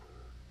that?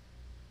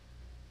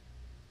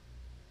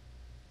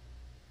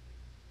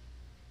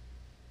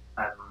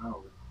 I don't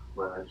know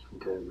what I can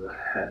tell you about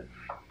that.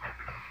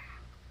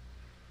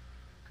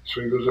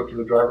 So he goes up to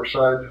the driver's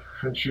side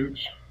and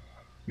shoots.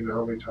 You know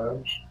how many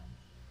times?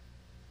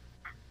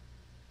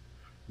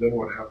 Then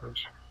what happens?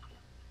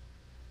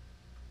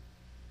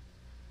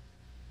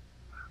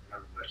 I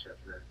don't remember much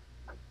after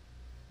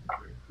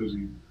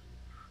Okay.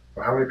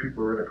 Well, how many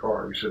people are in a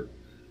car? You said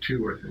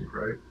 2, I think,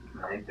 right?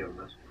 that. I think there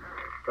was.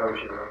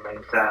 Probably should have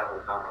remained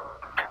silent on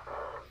it.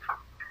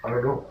 I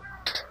don't know.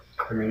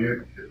 I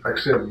mean, like I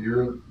said,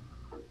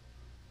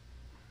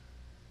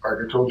 like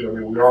I told you,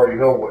 we already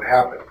know what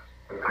happened.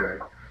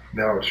 Okay.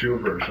 Now it's your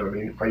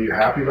version. Are you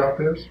happy about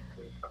this?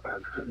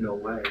 No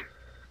way.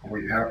 Were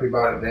you happy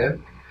about it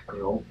then?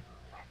 No.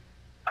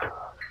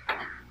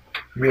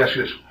 Let me ask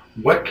you this.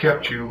 What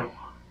kept you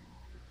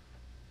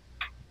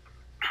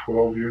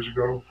 12 years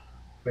ago,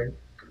 I think?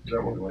 Is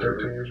that what,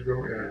 13 years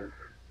ago? Yeah.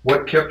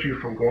 What kept you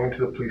from going to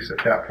the police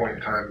at that point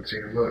in time and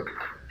saying, look,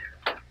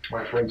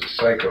 my friend's a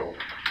psycho.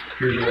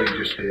 Here's what he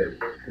just did.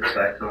 The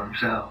psycho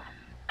himself.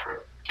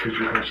 Because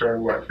you're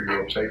concerned, what, for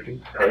your own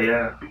safety? Oh,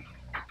 yeah.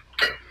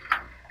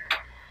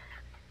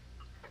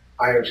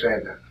 I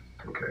understand that.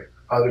 Okay.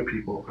 Other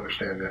people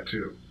understand that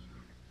too.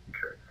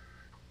 Okay.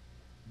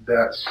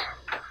 That's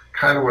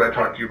kind of what I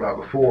talked to you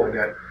about before,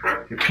 that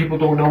if people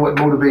don't know what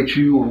motivates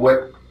you or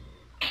what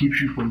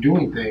keeps you from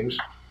doing things,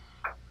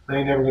 they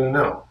ain't never going to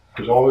know.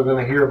 Because all they're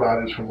going to hear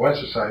about is from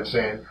West's side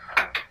saying,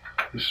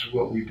 this is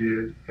what we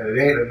did, and it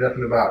ain't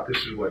nothing about this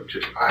is what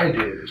just I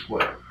did, it's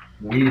what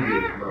we did,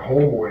 my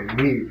homeboy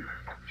and me.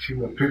 See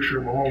my picture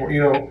of my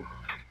homeboy,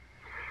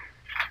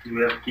 Do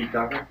we have to keep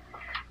talking?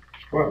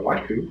 Well, I'd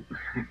like to.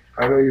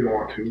 I know you don't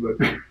want to,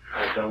 but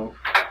I don't.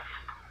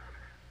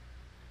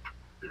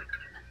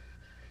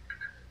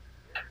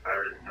 I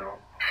really don't.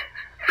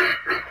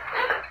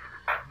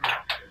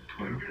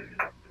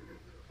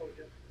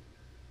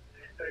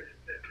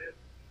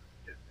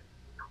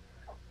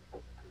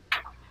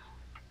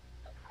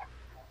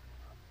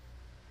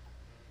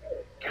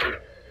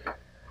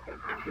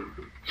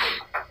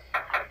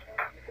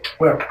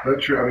 well,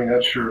 that's your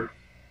choice.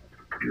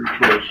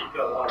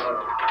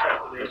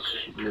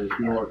 If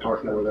you want to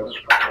talk more, that's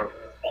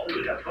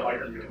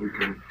we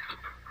can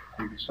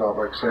stop.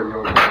 Like I said,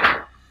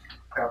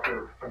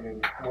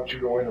 once you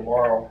go in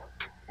tomorrow,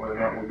 whether or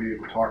not we'll be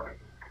able to talk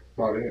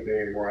about anything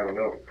anymore, I don't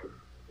know.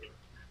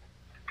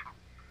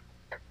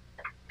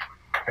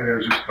 And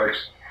there's just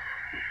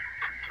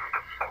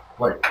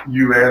like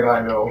you and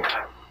I know,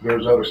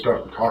 there's other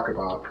stuff to talk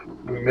about.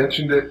 We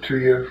mentioned it to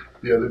you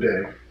the other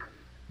day,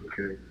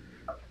 okay?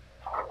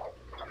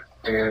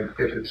 And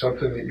if it's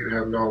something that you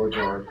have knowledge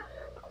on,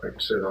 like I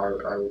said,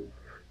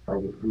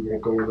 we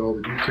won't go into all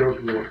the details.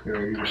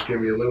 You just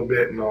give me a little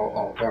bit, and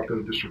I'll talk to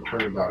the district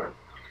attorney about it.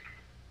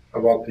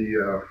 About the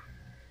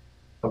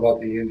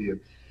Indian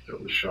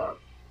that was shot.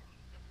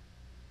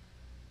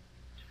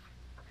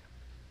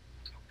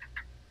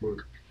 Well,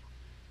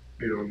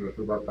 you don't know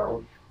nothing about that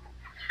one?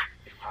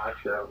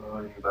 Actually, I don't know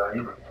anything about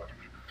anything.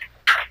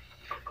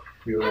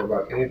 You don't know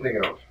about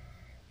anything else?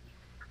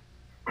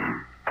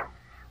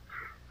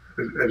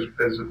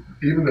 As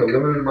even the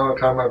limited amount of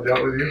time I've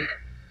dealt with you,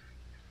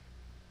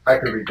 I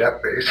can read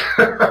that face.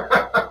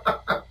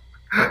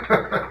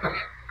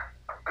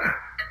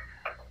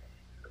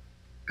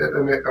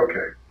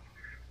 Okay.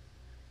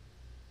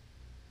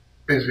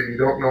 Is it you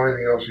don't know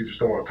anything else, you just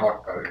don't want to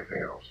talk about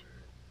anything else?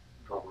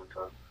 Don't want to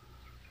talk.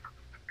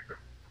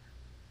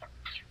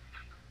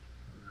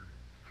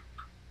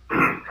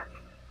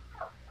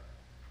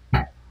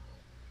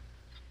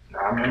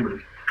 I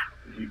remember.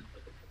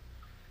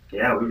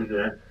 Yeah, we were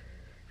there.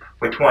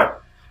 Which one?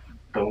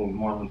 The killed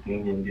one with the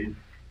Indian dude.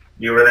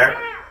 You were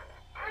there?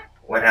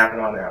 What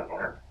happened on that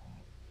one?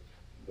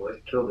 Boys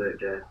killed that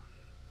guy.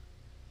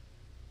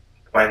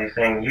 Why is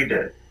he saying you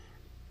did?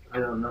 I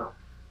don't know.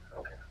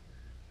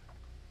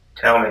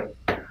 Tell me.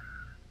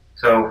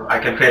 So I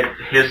can fit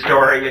his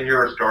story and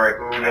your story.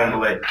 Who are we going to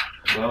believe?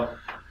 Well,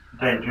 to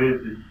tell you the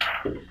truth,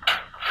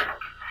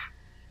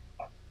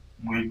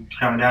 we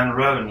coming down the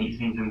road and he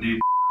seen some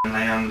dude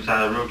lay on the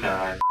side of the road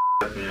kind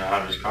of like,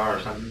 out of his car or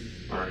something,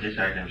 or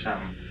hitchhiking or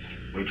something.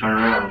 We turn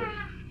around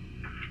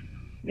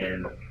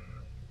and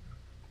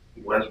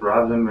Wes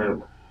robbed him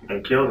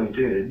and killed him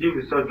too. The dude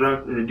was so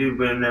drunk that the dude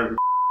would have never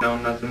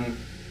known nothing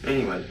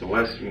anyway. So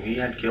Wes, he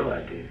had to kill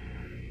that dude.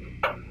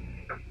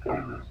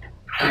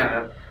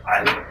 Yeah,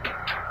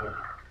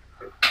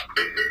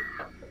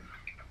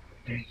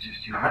 it's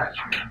just too much,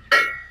 man.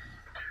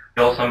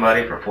 Kill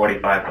somebody for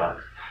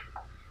 $45.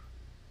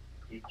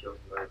 He killed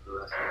somebody for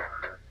less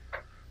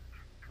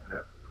than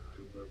that.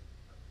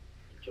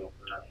 He killed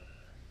for nothing.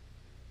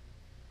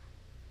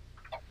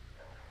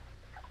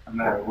 No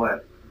matter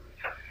what,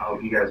 I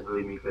hope you guys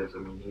believe me, because I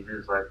mean, he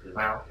is like this.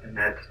 Well, and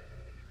that's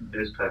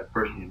this type of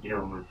person you're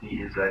dealing with. He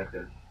is like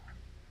a,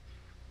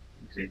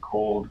 he's a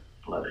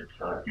cold-blooded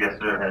killer. Yes,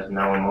 sir. Has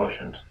no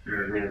emotions.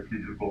 There it is.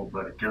 He's a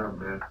cold-blooded killer,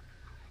 man.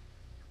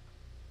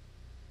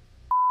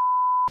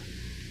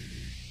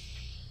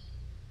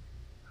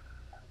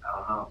 I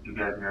don't know if you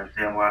guys can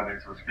understand why I've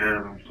been so scared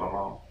of him so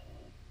long.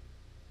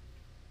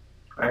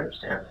 I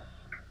understand.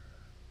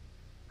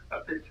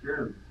 I've been scared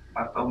of him.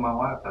 I told my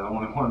wife that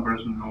only one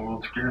person in the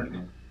world scares me.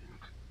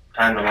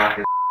 Time to lock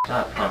his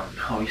up, huh?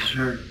 Oh, yes,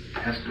 sir.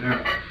 Yes,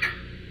 sir.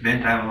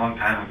 Been time a long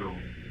time ago.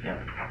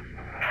 Yeah.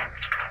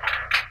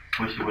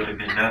 Wish it would have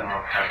been done a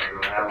long time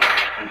ago.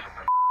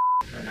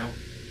 I know.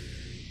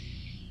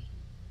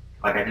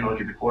 Like I told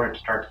you before, it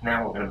starts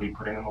now. We're going to be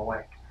putting him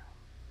away.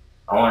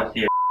 I want to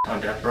see a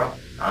on death row,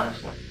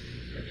 honestly.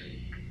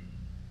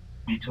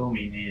 You told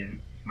me you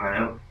needed my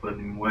help putting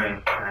him away,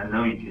 and I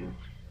know you did.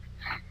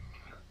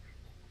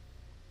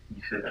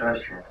 You said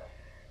trust you.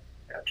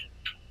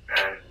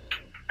 And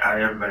out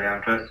of everybody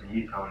I'm trusting,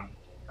 you told me.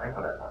 I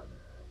know that.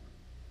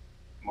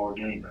 More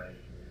than anybody.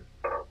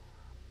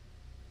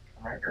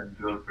 Right. And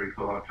Joe's pretty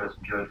cool. I'm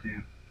trusting Joe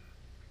too.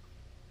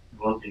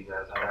 Both of you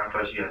guys. I mean, I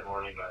trust you guys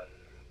more than anybody.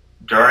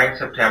 During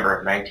September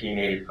of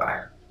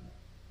 1985,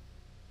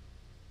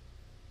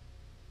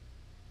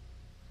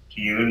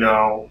 do you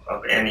know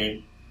of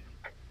any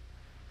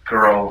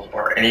girls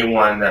or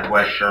anyone that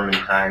Wes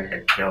Sherman-Tyne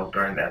had killed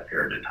during that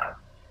period of time?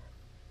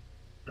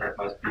 That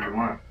must be the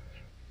one.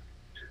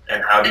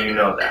 And how do you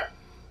know that?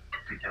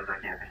 Because I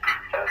can't think of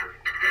any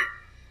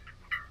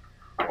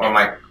other. Well,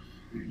 I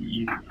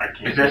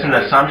can't is this an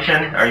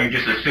assumption? Are you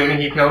just assuming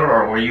he killed her,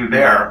 or were you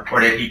there, or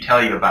did he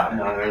tell you about it?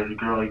 No, there was a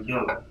girl he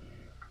killed.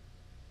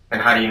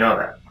 And how do you know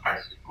that?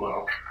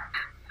 Well,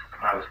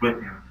 I was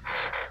with him.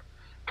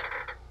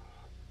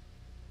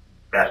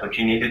 That's what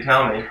you need to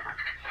tell me.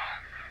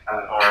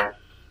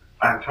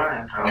 I'm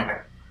trying.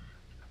 Okay.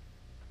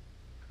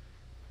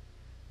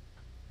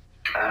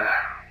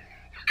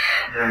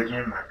 Yeah,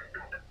 again,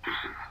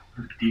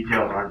 the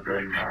details aren't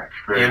very much.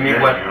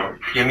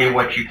 Give me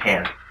what you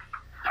can.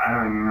 I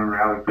don't even remember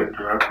how he picked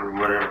her up or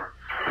whatever.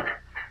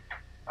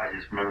 I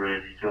just remember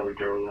that he killed a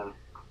girl and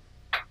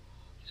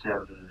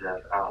stabbed her to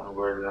death. I don't know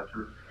where he left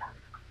her.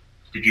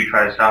 Did you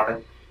try to stop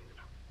it?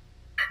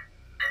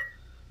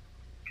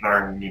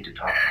 Loren, you need to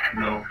talk.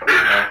 No.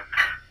 No.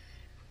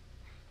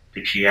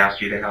 Did she ask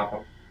you to help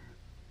him?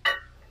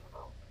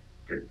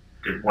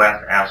 Did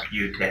Wes ask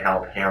you to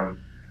help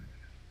him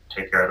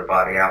take care of the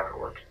body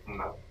afterwards?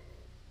 No.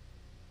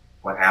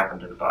 What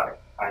happened to the body?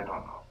 I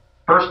don't know.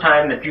 First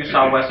time that you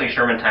saw Wesley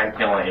Sherman-Tyne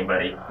kill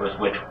anybody was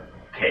which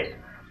case?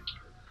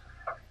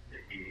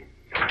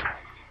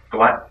 The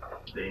what?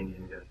 The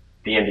Indian guy.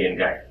 The Indian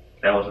guy.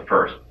 That was the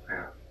first.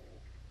 Yeah.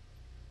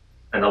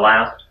 And the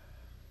last?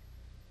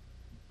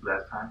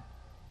 Last time?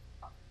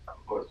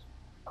 Of course.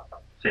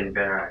 St.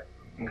 Benedict.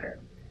 Okay.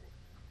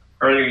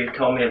 Earlier you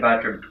told me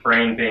about your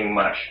brain being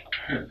mush.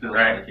 It feels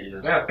right? like it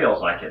is. Yeah, it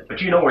feels like it.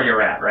 But you know where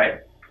you're at,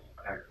 right?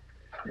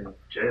 In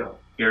jail.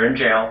 You're in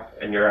jail,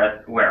 and you're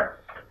at where?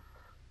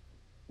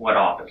 What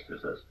office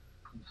is this?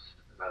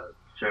 The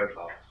sheriff's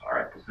office. All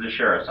right, this is the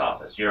sheriff's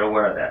office. You're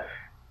aware of that.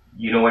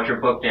 You know what you're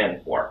booked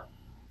in for?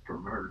 For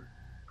murder.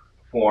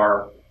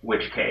 For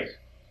which case?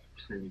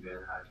 St.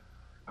 Benedict.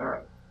 All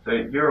right. So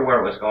you're aware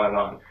of what's going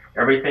on.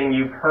 Everything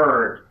you've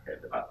heard,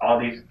 all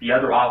the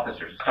other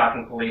officers,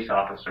 Stockton police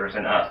officers,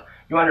 and us,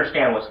 you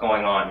understand what's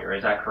going on here.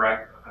 Is that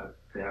correct?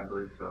 I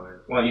believe so. Yeah.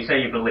 Well, you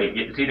say you believe.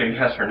 It's either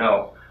yes or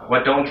no.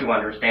 What don't you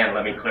understand?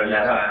 Let me clear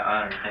that up.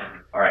 I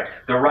understand. All right.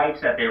 The rights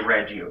that they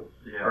read you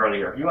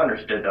earlier, you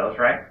understood those,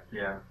 right?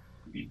 Yeah.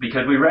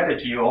 Because we read it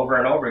to you over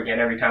and over again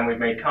every time we've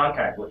made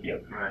contact with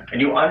you. Right.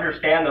 And you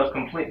understand those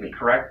completely,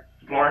 correct,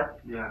 Loren?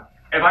 Yeah.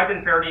 Have I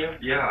been fair to you?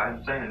 Yeah,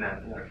 I'm saying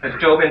that. Yeah.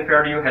 Has Joe been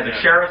fair to you? Has the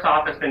sheriff's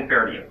office been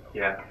fair to you?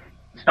 Yeah.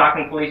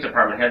 Stockton Police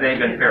Department, have they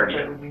been fair to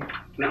you?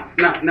 No.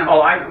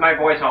 Oh, my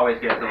voice always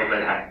gets a little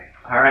bit high.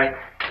 All right?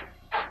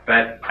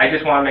 But I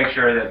just want to make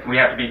sure that we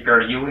have to be fair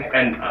to you,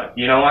 and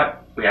you know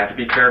what? We have to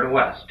be fair to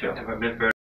Wes, too.